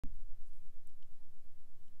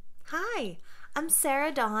Hi, I'm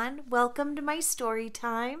Sarah Dawne. Welcome to my story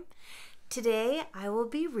time. Today I will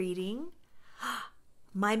be reading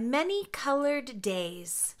My Many Colored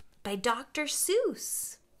Days by Dr.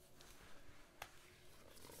 Seuss.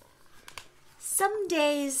 Some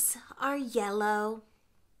days are yellow,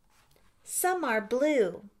 some are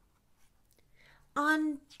blue.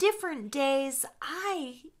 On different days,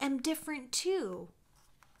 I am different too.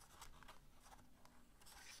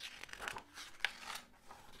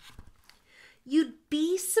 You'd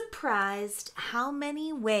be surprised how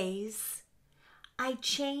many ways I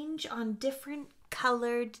change on different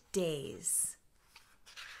colored days.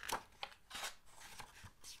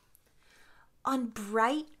 On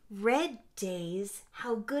bright red days,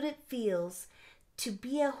 how good it feels to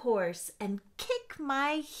be a horse and kick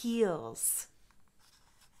my heels.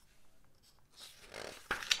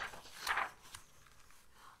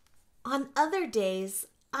 On other days,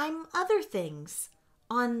 I'm other things.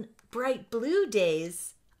 On bright blue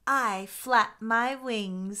days, I flap my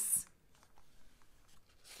wings.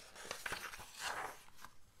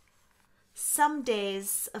 Some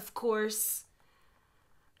days, of course,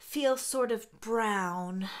 feel sort of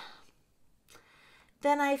brown.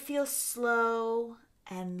 Then I feel slow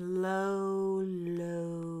and low,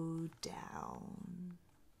 low down.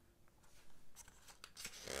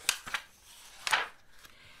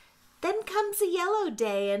 Then comes a yellow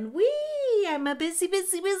day and whee, I'm a busy bee.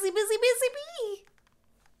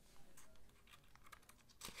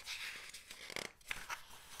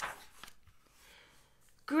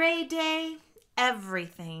 Gray day,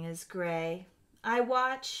 everything is gray. I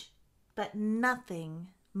watch, but nothing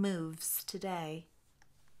moves today.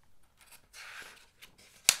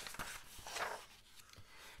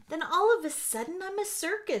 Then all of a sudden I'm a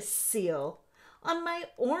circus seal. On my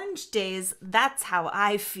orange days, that's how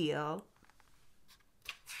I feel.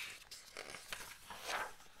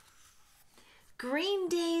 Green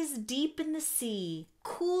days deep in the sea,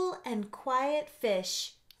 cool and quiet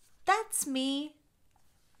fish, that's me.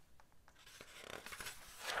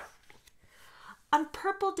 On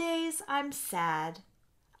purple days, I'm sad.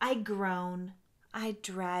 I groan, I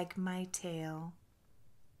drag my tail.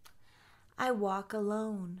 I walk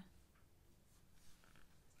alone.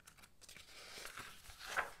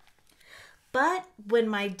 But when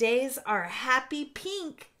my days are happy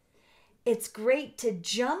pink, it's great to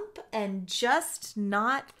jump and just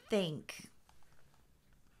not think.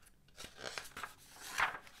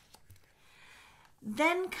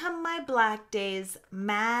 Then come my black days,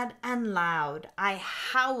 mad and loud. I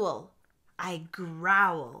howl, I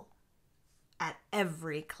growl at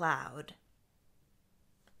every cloud.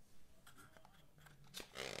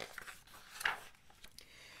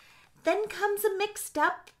 Then comes a mixed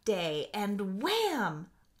up day and wham!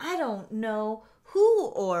 I don't know who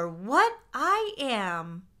or what I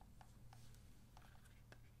am.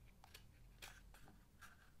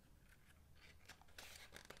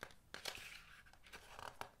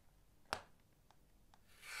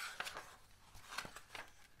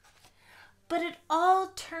 But it all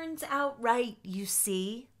turns out right, you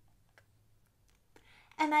see.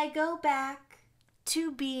 And I go back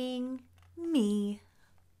to being me.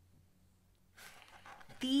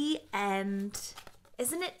 The end.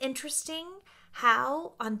 Isn't it interesting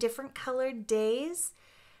how on different colored days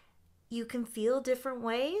you can feel different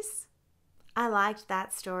ways? I liked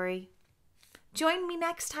that story. Join me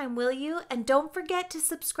next time, will you? And don't forget to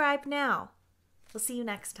subscribe now. We'll see you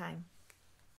next time.